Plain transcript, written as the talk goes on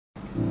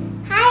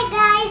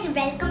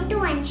welcome to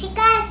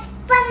Anshika's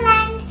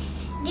Funland.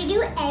 Did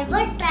you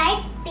ever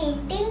try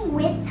painting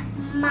with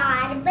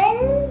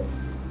marbles?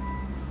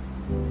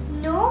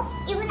 No,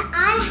 even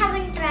I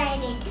haven't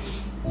tried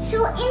it.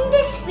 So in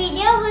this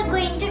video we're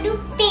going to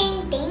do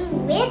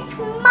painting with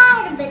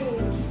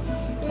marbles.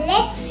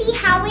 Let's see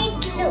how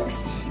it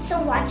looks.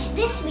 So watch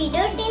this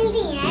video till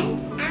the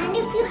end, and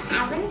if you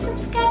haven't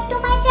subscribed to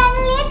my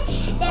channel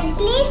yet, then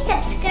please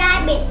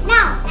subscribe it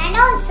now and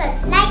also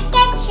like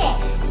and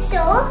share.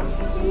 So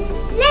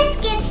let's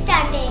get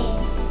started.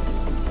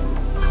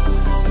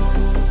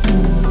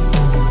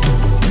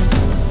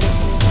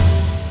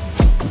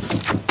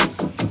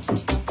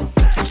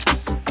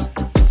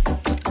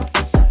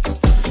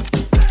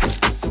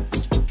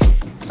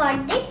 For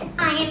this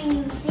I am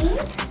using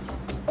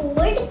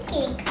old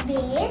cake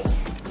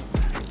base,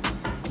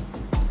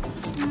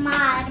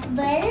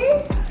 marble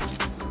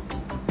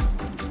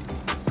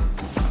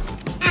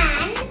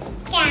and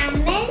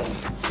Camel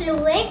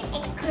Fluid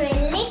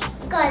Acrylic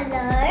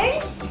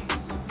Colors.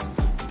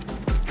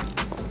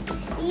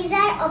 These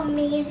are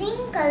amazing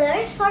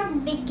colors for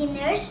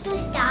beginners to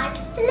start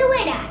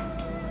fluid art.